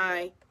 this is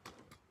my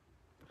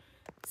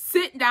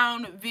sit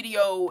down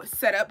video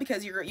setup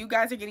because you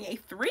guys are getting a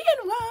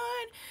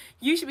 3-in-1.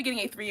 You should be getting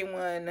a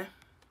 3-in-1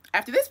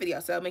 after this video,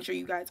 so make sure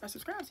you guys are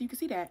subscribed so you can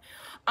see that.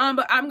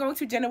 But I'm going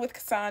to dinner with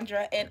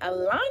Cassandra and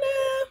Alana.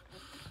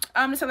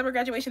 to celebrate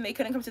graduation. They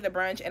couldn't come to the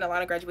brunch, and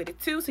Alana graduated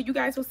too, so you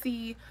guys will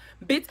see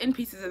bits and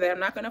pieces of that. I'm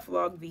not gonna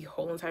vlog the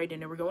whole entire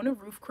dinner. We're going to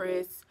Roof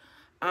Chris.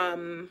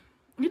 You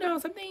know,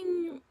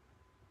 something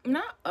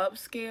not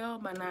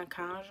upscale but not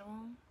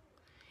casual,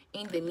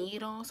 in the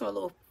middle, so a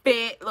little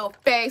fit, little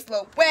face,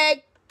 little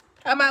wig.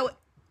 Come out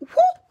with,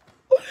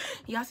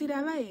 y'all see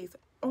that lace?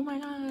 Oh my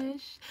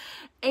gosh.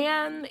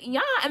 And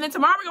yeah, and then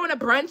tomorrow we're going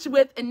to brunch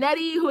with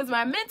Nettie, who is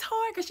my mentor,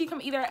 because she come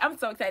either. I'm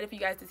so excited for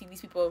you guys to see these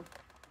people.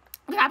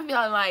 I be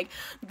feeling like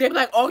they're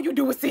like, all you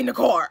do is sit in the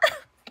car.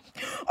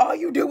 All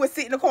you do is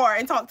sit in the car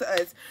and talk to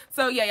us.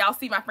 So yeah, y'all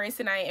see my friends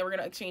tonight, and we're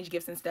gonna exchange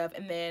gifts and stuff.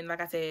 And then, like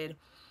I said,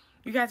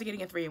 you guys are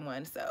getting a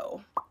 3-in-1,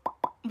 so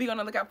be on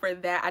the lookout for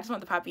that. I just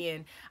want to pop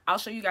in. I'll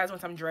show you guys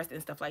once I'm dressed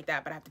and stuff like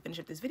that, but I have to finish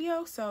up this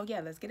video. So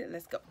yeah, let's get it.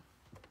 Let's go.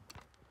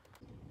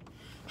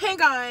 Hey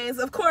guys,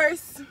 of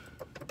course,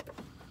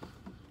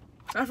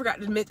 I forgot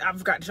to admit, I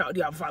forgot to show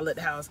y'all before I left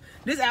the house.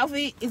 This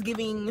outfit is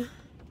giving,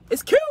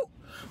 it's cute,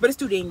 but it's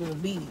too dang gonna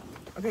be,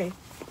 okay?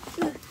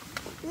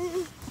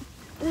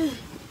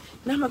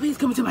 Now my panties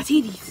coming to my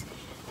titties.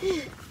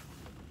 Do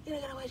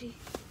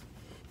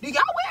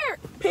y'all wear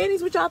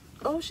panties with y'all?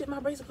 Oh shit, my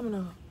braids are coming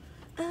off.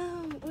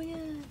 Oh yeah.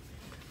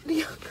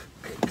 This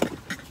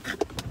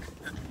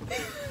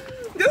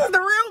is the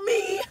real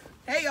me.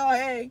 Hey y'all,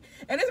 hey.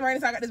 And it's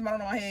raining, so I got this bun on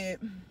my head.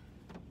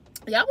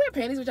 Y'all wear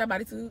panties with y'all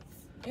bodysuits?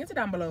 Answer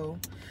down below.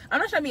 I'm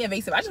not trying to be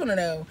invasive. I just want to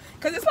know.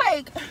 Because it's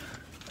like,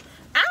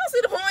 I don't see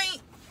the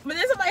point. But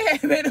then somebody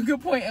had made a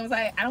good point and was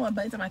like, I don't want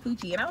buttons on my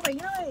coochie. And I was like,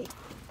 you know what?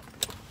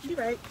 You're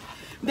right.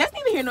 That's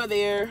neither here nor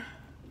there.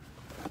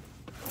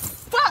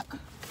 Fuck.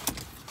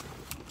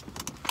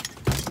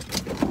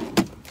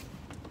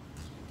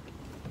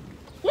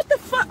 What the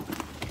fuck?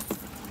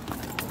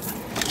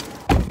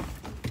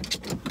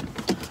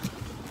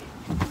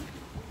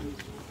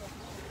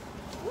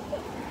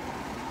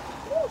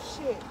 Oh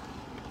shit.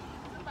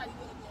 Somebody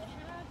would have been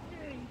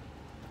happy.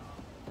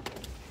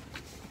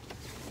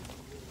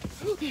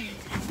 Okay.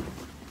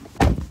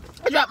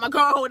 I dropped my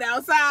car holder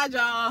outside,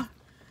 y'all.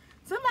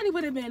 Somebody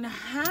would have been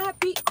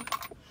happy.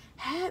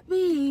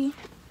 Happy.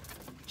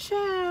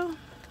 Ciao.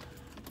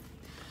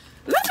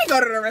 Let me go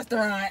to the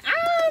restaurant.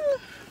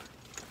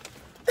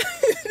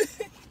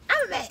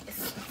 I'm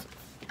less.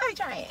 I'm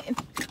trying.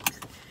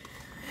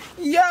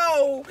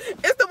 Yo,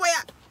 it's the way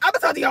I'm gonna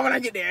talk to y'all when I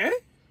get there.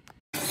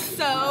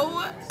 So,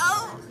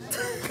 oh,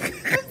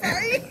 I'm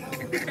sorry.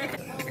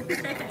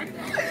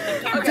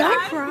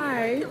 Don't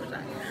cry.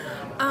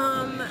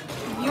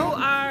 You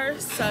are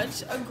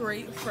such a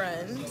great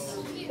friend,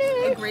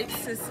 a great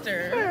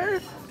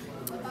sister,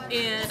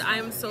 and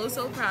I'm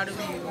so proud of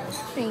you.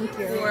 Thank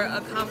you. For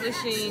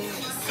accomplishing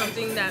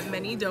something that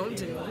many don't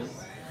do.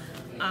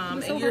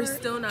 And you're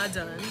still not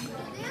done.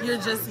 You're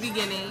just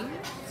beginning.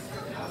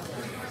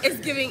 It's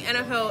giving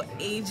NFL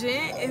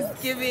agent.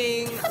 It's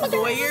giving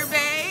lawyer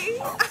bae.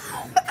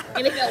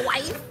 NFL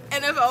wife.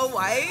 NFL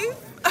wife.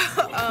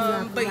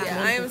 But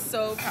yeah, I am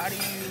so proud of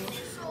you.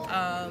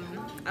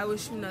 I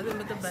wish you nothing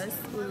but the best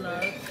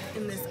luck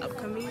in this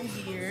upcoming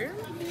year.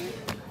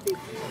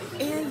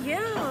 And yeah,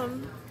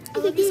 I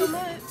love you so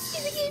much.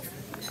 Thank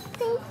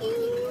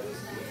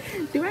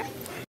you. Do it.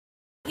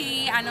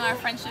 I know our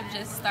friendship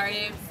just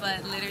started,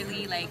 but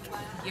literally, like,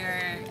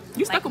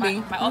 you stuck like, with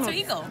me. My alter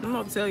ego. I don't know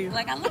what to tell you.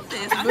 Like, I love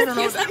this. I really don't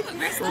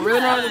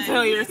know what to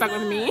tell you. You're stuck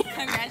with me.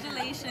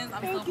 Congratulations.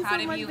 I'm so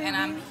proud of you, and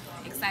I'm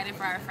excited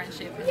for our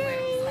friendship and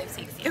where life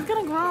takes you. It's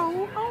gonna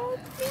grow. Oh,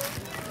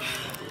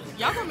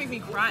 Y'all gonna make me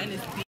cry in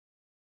this video.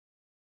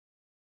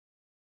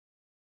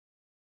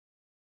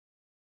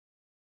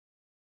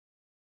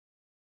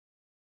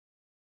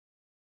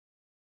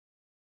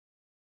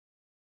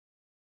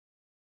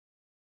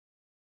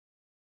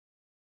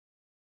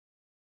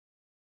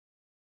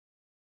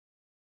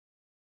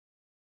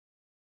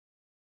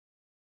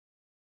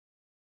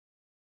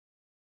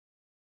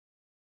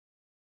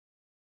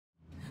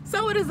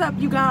 So what is up,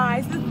 you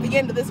guys? This is the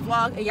end of this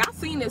vlog, and y'all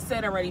seen this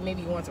set already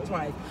maybe once or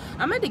twice.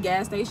 I'm at the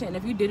gas station, and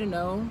if you didn't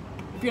know,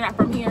 if you're not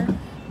from here,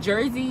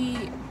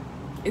 Jersey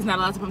is not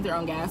allowed to pump their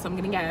own gas, so I'm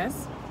getting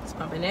gas, just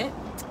pumping it.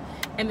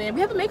 And then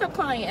we have a makeup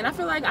client, and I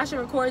feel like I should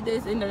record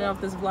this and end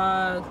off this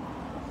vlog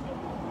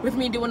with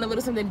me doing a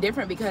little something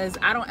different, because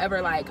I don't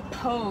ever like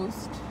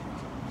post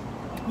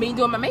me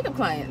doing my makeup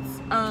clients,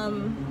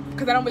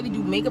 because I don't really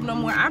do makeup no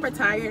more. I'm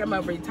retired. I'm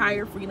a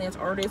retired freelance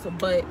artist,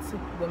 but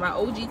when my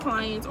OG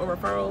clients or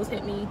referrals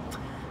hit me,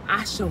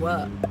 I show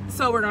up.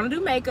 So we're gonna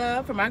do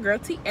makeup for my girl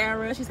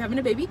Tiara. She's having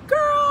a baby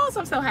girl, so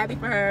I'm so happy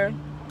for her.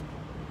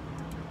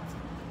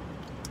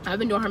 I've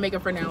been doing her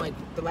makeup for now like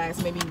the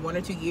last maybe 1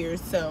 or 2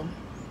 years, so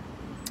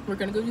we're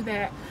gonna go do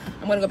that.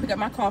 I'm gonna go pick up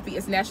my coffee.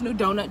 It's National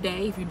Donut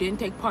Day. If you didn't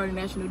take part in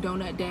National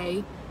Donut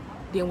Day,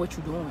 then what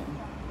you doing?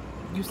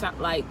 You sound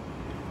like,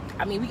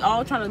 I mean, we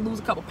all trying to lose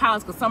a couple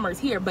pounds because summer is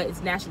here, but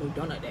it's National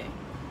Donut Day.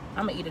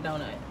 I'm gonna eat a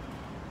donut.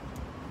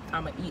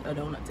 I'm gonna eat a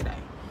donut today.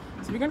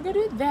 So we're gonna go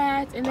do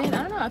that, and then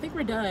I don't know, I think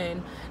we're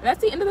done. That's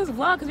the end of this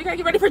vlog, because we gotta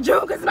get ready for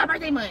June because it's my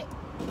birthday month.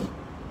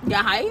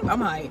 Yeah, hype? I'm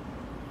hype.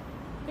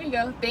 There you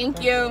go.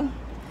 Thank you.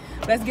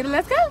 Let's get it.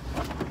 Let's go.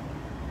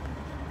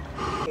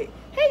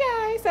 Hey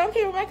guys, so I'm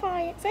here with my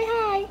client. Say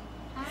hi.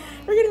 Hi.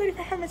 We're getting ready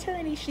for her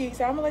maternity shoot,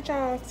 so I'm gonna let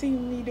y'all see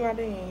me do my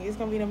thing. It's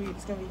gonna be no mute.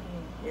 It's gonna be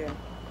yeah.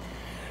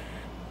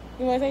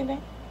 You wanna say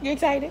anything? You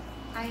excited?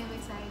 I am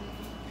excited.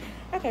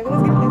 Okay, well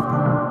let's go.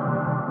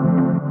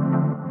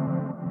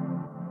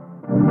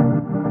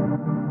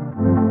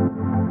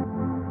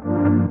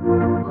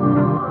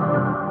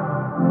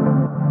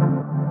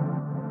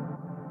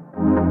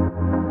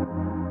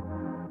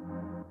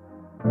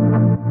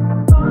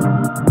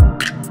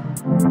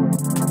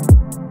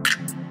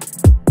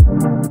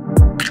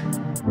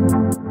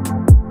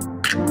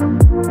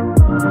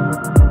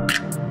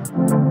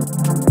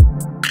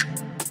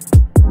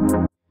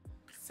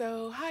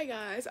 So, hi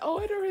guys. Oh,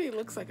 it already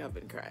looks like I've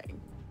been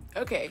crying.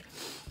 Okay,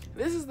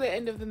 this is the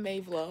end of the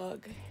May vlog.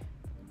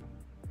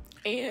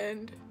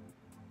 And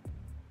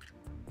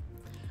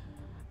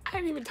I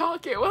didn't even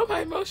talk yet. Why am I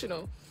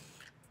emotional?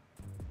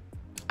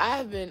 I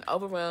have been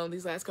overwhelmed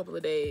these last couple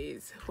of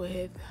days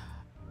with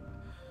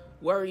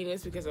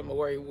worriness because I'm a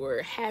worry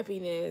word,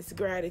 happiness,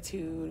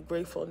 gratitude,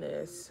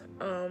 gratefulness.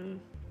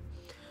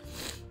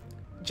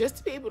 Just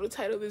to be able to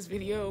title this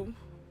video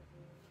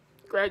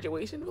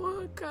graduation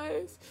vlog,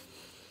 guys.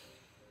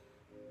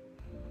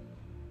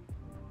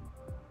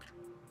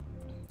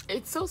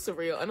 It's so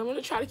surreal, and I'm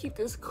gonna try to keep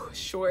this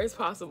short as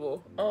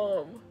possible.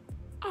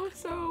 I'm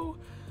so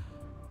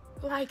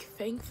like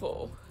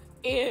thankful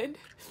and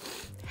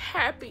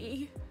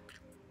happy.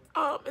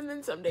 And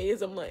then some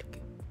days I'm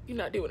like, you're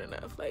not doing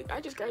enough. Like,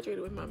 I just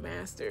graduated with my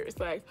master's.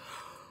 Like,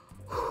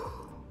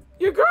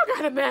 your girl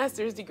got a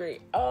master's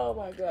degree. Oh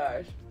my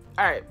gosh.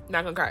 All right,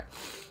 not gonna cry.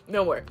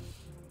 No more.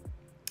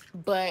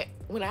 But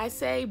when I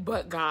say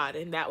but God,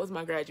 and that was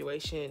my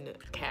graduation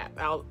cap.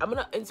 I'm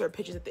gonna insert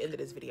pictures at the end of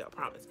this video, I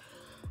promise.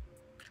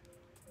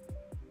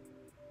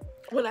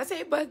 When I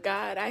say but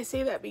God, I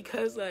say that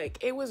because like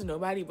it was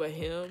nobody but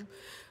him.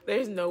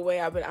 There's no way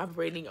I've been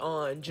operating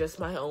on just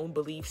my own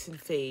beliefs and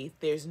faith.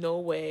 There's no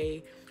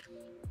way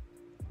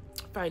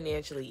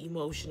financially,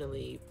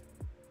 emotionally,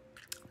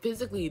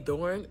 physically,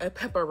 during a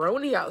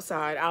pepperoni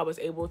outside, I was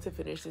able to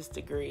finish this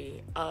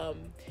degree.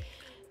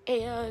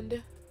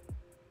 And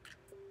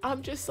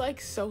I'm just like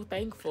so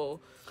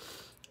thankful.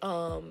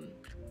 I'm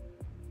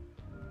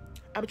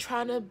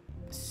trying to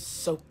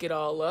soak it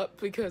all up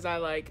because I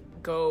like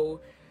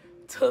go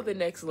to the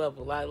next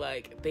level. I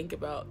like think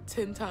about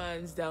 10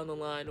 times down the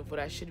line of what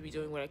I should be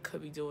doing, what I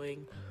could be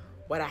doing,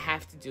 what I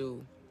have to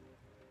do.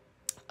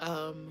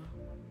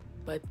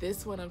 But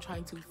this one I'm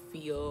trying to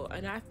feel,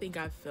 and I think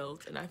I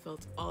felt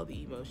all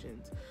the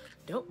emotions.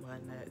 Don't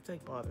mind that, it's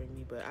like bothering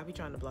me, but I be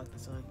trying to block the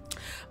sun.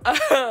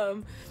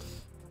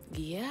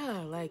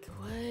 Yeah, like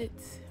what? A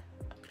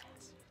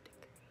master's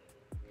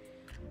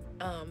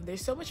degree.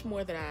 There's so much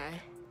more that I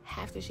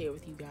have to share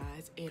with you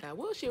guys, and I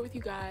will share with you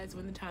guys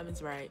when the time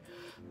is right.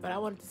 But I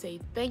wanted to say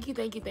thank you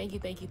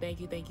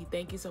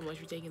so much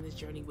for taking this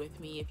journey with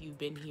me. If you've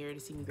been here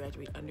to see me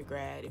graduate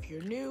undergrad, if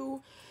you're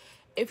new,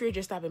 if you're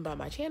just stopping by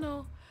my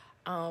channel,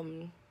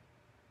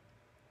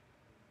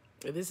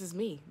 this is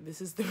me.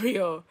 This is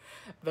the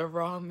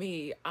raw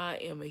me. I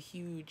am a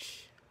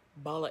huge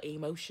ball of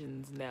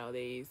emotions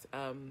nowadays.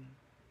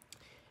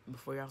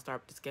 Before y'all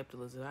start the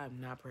skepticism, I'm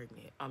not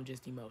pregnant. I'm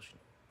just emotional.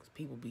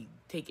 People be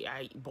taking,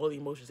 boil the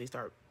emotions, they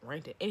start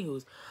ranting.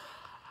 Anywho's,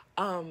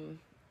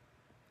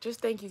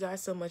 just thank you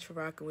guys so much for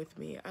rocking with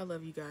me. I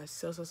love you guys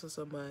so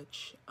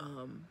much.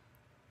 And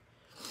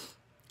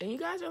you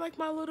guys are like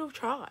my little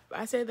tribe.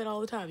 I say that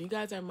all the time. You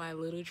guys are my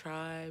little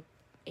tribe,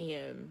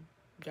 and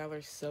y'all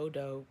are so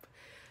dope.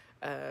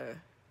 I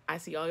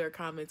see all your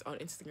comments on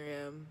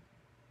Instagram.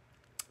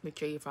 Make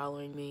sure you're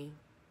following me.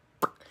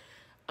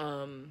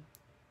 That's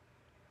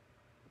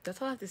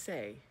all I have to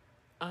say.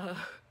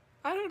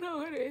 I don't know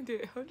how to end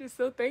it. I'm just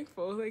so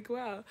thankful. Like,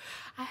 wow,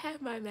 I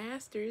have my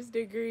master's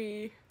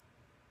degree.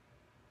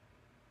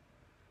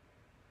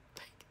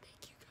 Thank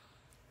you,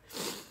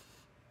 God.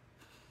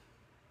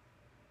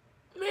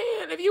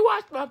 Man, if you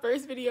watched my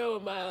first video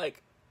of my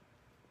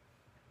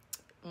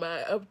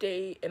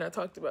update, and I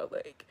talked about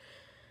like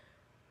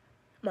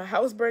my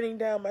house burning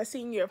down my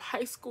senior year of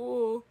high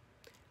school,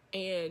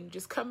 and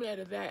just coming out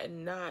of that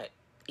and not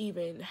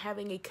even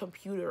having a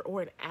computer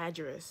or an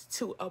address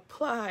to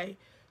apply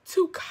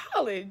to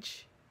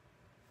college.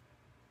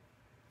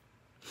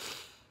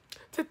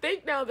 To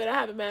think now that I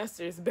have a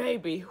master's,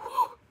 baby.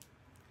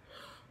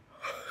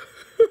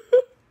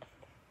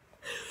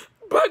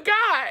 But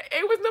God,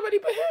 it was nobody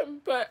but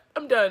him. But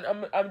I'm done.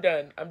 I'm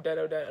done. I'm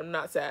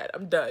not sad.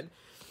 I'm done.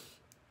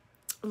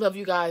 Love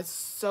you guys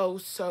so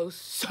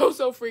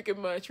freaking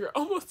much. We're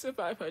almost to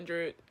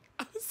 500.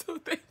 I'm so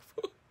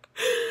thankful.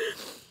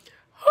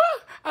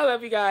 I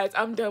love you guys.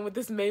 I'm done with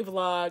this May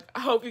vlog.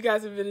 I hope you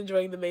guys have been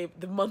enjoying the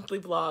monthly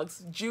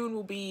vlogs. June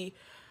will be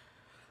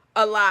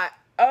a lot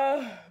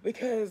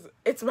because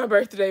it's my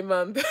birthday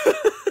month.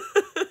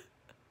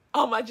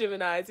 All my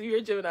Geminis, if you're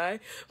a Gemini,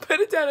 put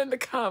it down in the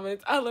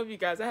comments. I love you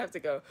guys. I have to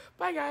go.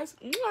 Bye, guys.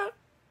 Mwah.